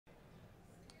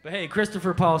But hey,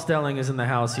 Christopher Paul Stelling is in the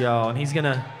house, y'all, and he's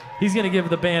gonna give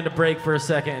the band a break for a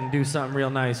second and do something real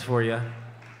nice for you.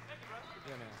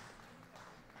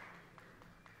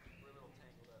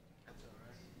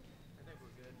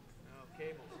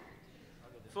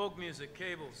 Folk music,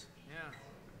 cables, yeah.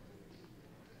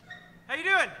 How you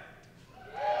doing?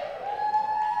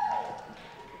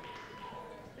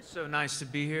 It's so nice to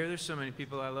be here. There's so many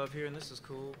people I love here, and this is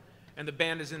cool. And the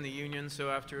band is in the union, so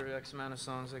after X amount of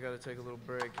songs, I got to take a little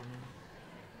break.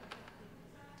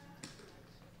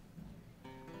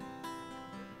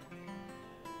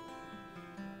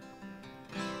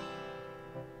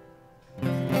 You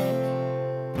know?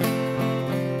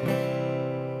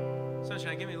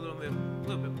 Sunshine, give me a little bit more.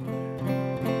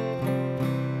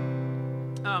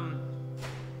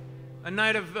 A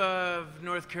night of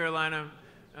North Carolina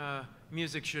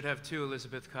music should have 2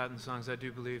 Elizabeth Cotten songs, I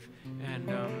do believe. And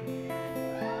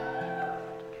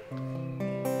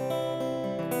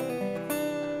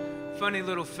funny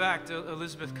little fact,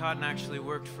 Elizabeth Cotten actually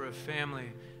worked for a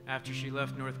family. After she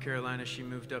left North Carolina, she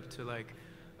moved up to like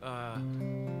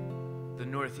the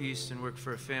Northeast and worked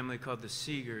for a family called the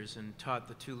Seegers and taught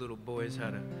the 2 little boys how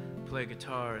to play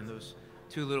guitar. And those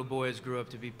 2 little boys grew up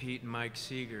to be Pete and Mike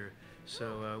Seeger.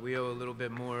 So we owe a little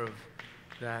bit more of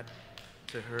that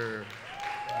to her.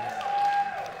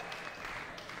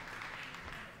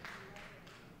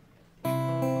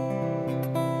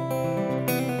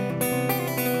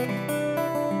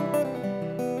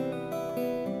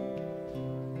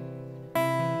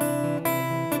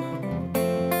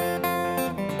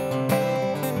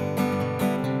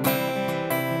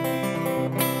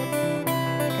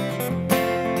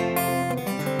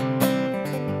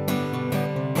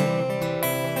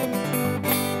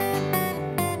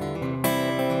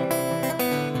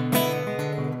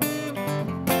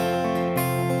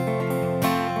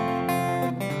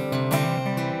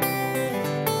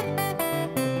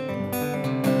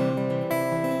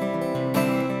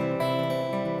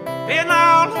 Been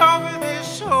all over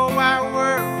this whole wide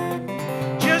world,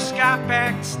 just got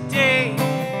back today.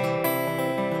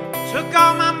 Took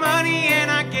all my money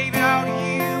and I gave it all to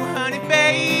you, honey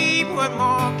babe, what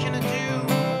more can I do?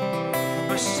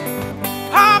 But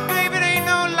oh baby, it ain't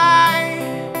no lie.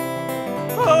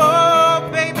 Oh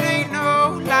baby, it ain't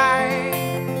no lie.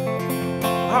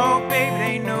 Oh baby, it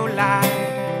ain't no lie.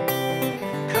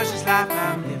 'Cause this life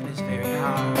I'm living is very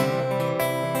hard.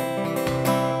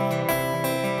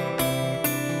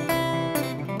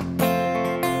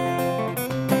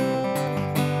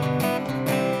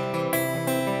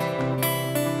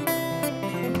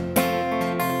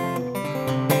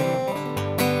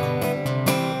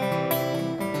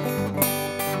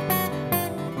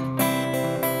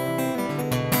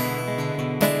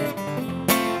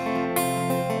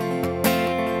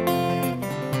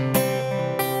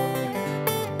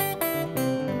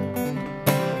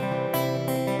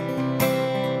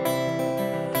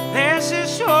 There's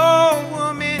this old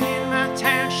woman in my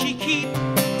town, she keep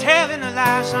telling her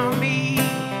lies on me.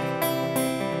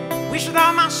 Wish with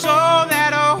all my soul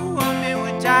that old woman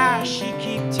would die. She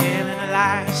keep telling her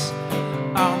lies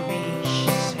on me. She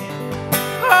said,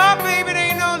 oh baby, it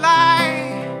ain't no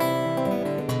lie.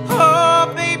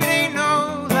 Oh baby, it ain't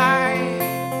no lie.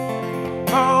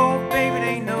 Oh baby, it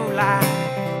ain't no lie.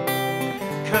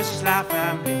 'Cause this life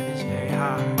I'm living is very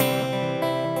hard.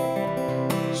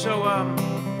 So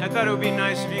I thought it would be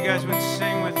nice if you guys would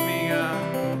sing with me,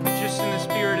 just in the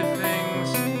spirit of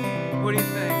things. What do you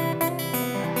think?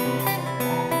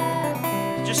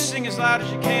 Just sing as loud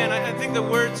as you can. I think the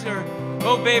words are,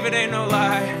 oh baby, it ain't no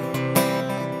lie.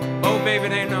 Oh baby,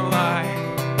 it ain't no lie.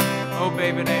 Oh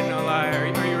baby, it ain't no lie. Are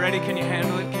you ready? Can you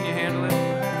handle it? Can you handle it?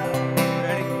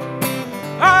 Ready?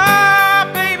 Oh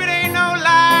baby, it ain't no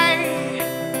lie.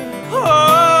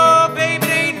 Oh baby,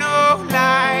 it ain't no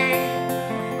lie.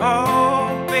 Oh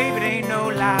baby, it ain't no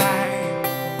lie.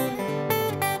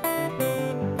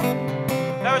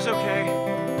 That was okay.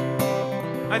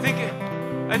 I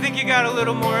think you got a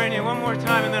little more in you. One more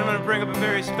time, and then I'm going to bring up a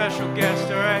very special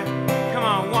guest, all right? Come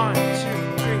on, 1, 2, 3.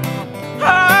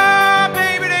 Oh,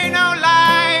 baby, it ain't no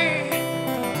lie.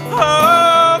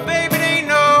 Oh, baby, it ain't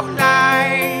no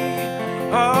lie.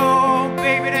 Oh,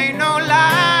 baby, it ain't no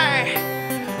lie.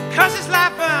 'Cause this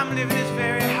life I'm living is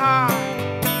very hard.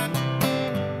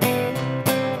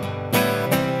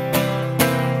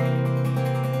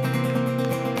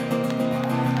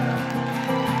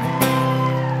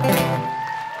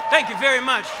 Thank you very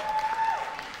much.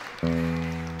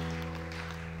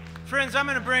 Friends, I'm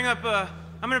going to bring up a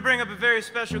very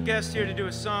special guest here to do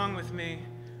a song with me.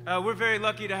 We're very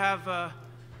lucky to have a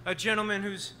gentleman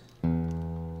who's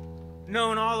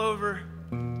known all over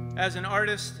as an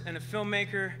artist and a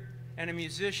filmmaker and a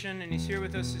musician, and he's here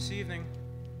with us this evening.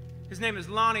 His name is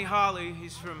Lonnie Holley.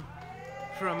 He's from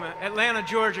Atlanta,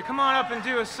 Georgia. Come on up and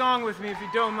do a song with me if you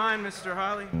don't mind, Mr.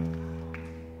 Holley.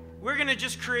 We're going to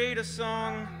just create a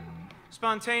song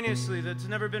spontaneously that's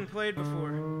never been played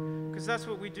before, because that's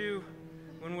what we do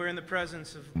when we're in the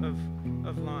presence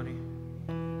of Lonnie.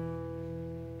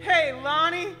 Hey,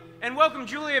 Lonnie! And welcome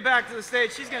Julia back to the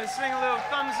stage. She's going to sing a little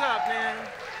thumbs up, man.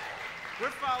 We're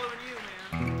following you, man.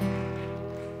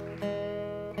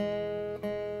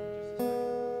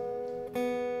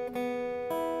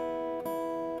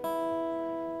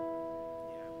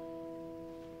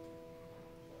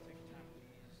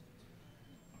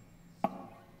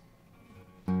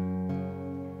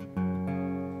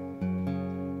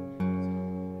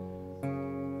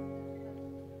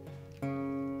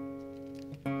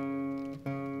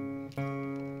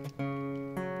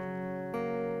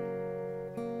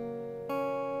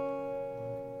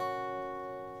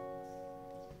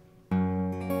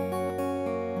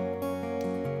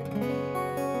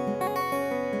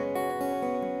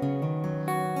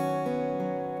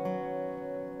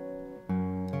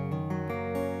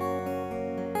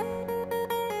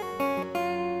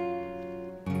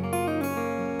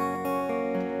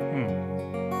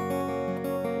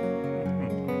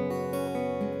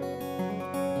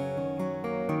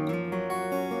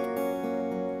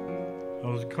 I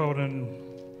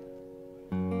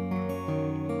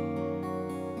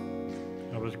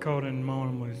was caught in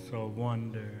moments of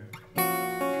wonder.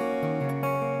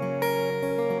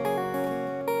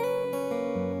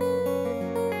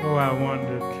 Oh, I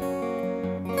wondered.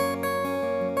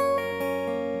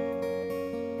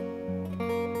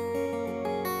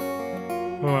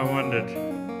 Oh, I wondered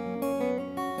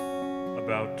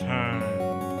about time.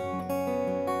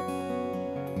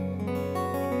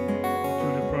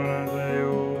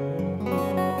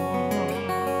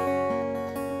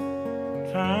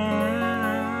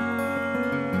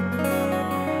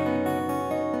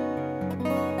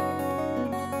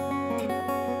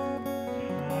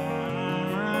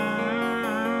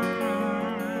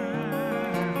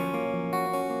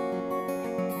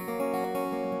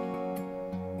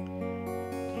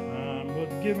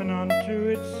 Given unto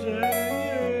itself. I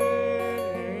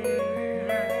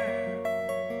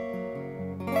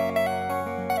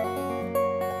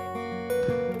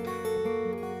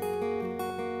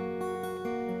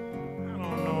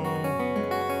don't know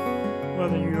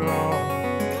whether you all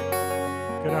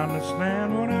could understand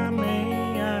what I mean.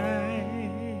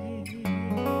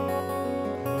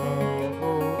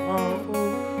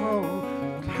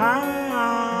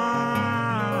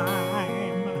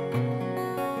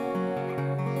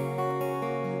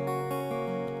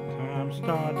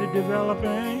 Started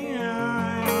developing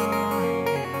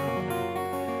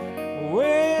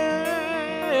way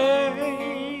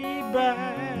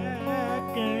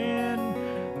back in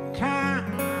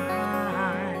time.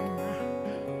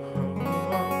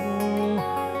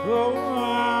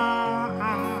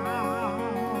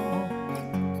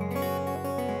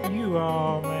 You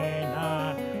all may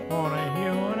not want to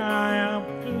hear what I have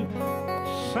to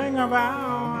sing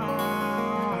about.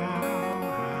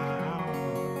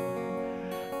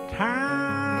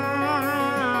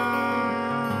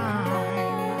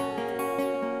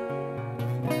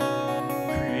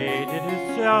 Created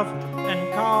itself and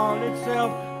called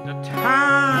itself the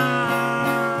timeline.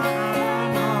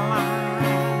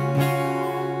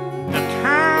 The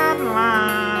timeline.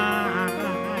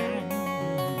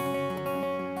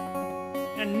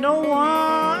 And no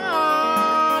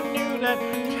one knew that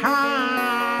time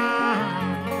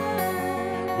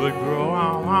would grow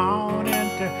on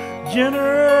into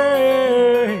generation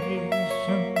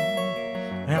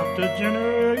after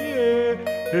generation.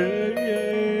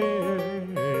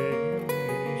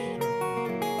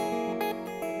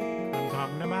 I'm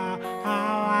talking about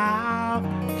our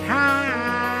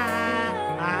time.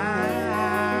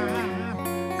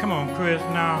 Come on, Chris,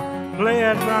 now play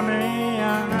it for me.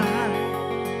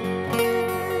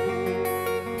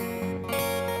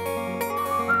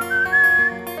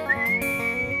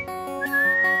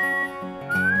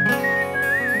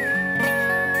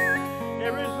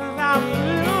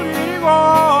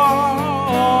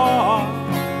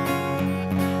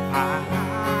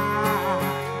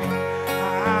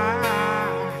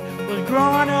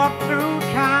 Growing up through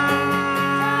time.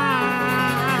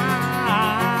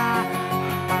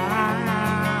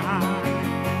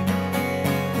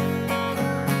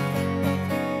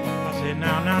 I said,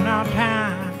 now,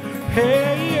 time.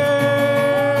 Hey, yeah,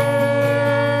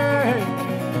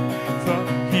 for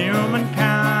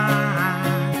humankind.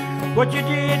 What you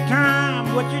did, time,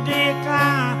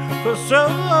 for so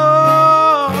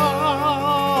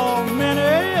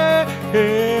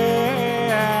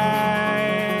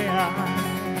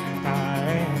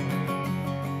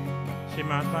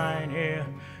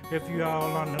if you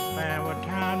all understand what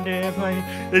time they play.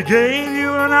 It gave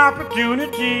you an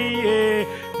opportunity, yeah,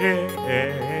 yeah,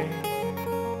 yeah.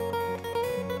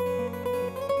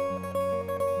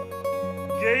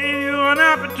 Gave you an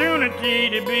opportunity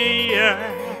to be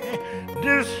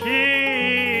this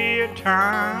here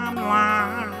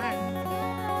timeline.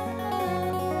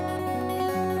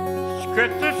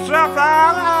 Stretch itself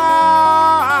out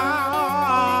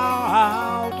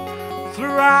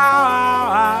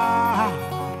throughout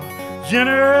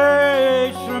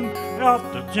generation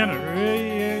after generation.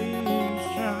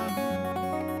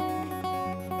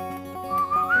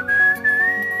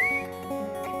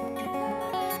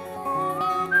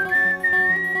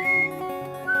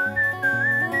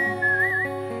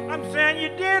 I'm saying you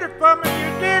did it for me, you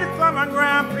did it for my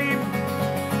grand people,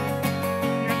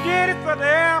 you did it for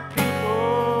their people.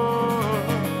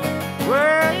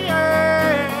 Well,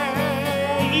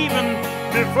 yeah, even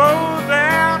before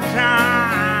their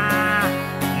time,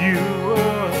 you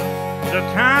were the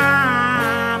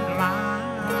timeline.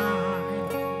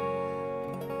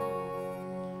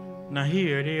 Now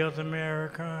here it is,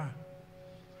 America.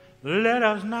 Let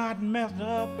us not mess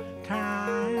up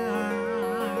time.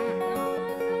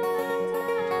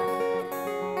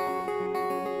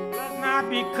 Let's not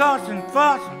be cussing,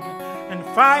 fussing, and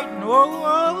fighting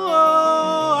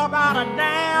about a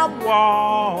damn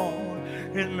wall.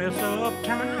 It mess up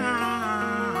time.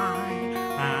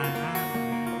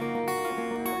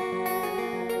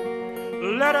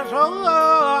 Let us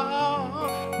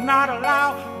not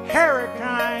allow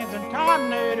hurricanes and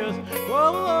tornadoes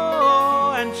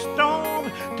and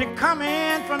storms to come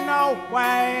in from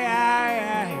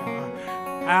nowhere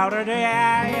out of the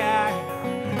air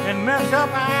and mess up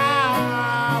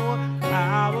our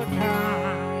time.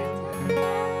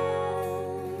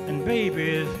 And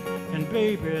babies,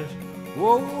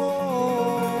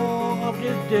 whoa, of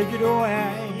this digital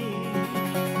age.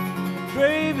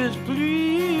 Babies,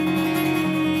 please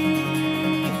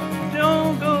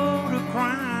don't go to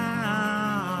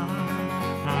crime.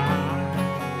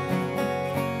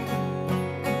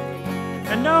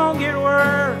 And don't get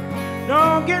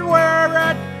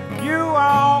worried, you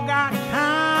all got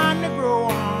time to grow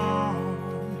on.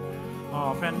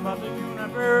 Off in Mother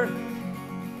Universe.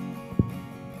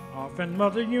 Off in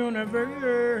Mother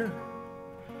Universe.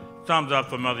 Thumbs up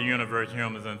for Mother Universe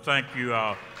humans, and thank you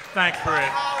all. Thanks for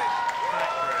it.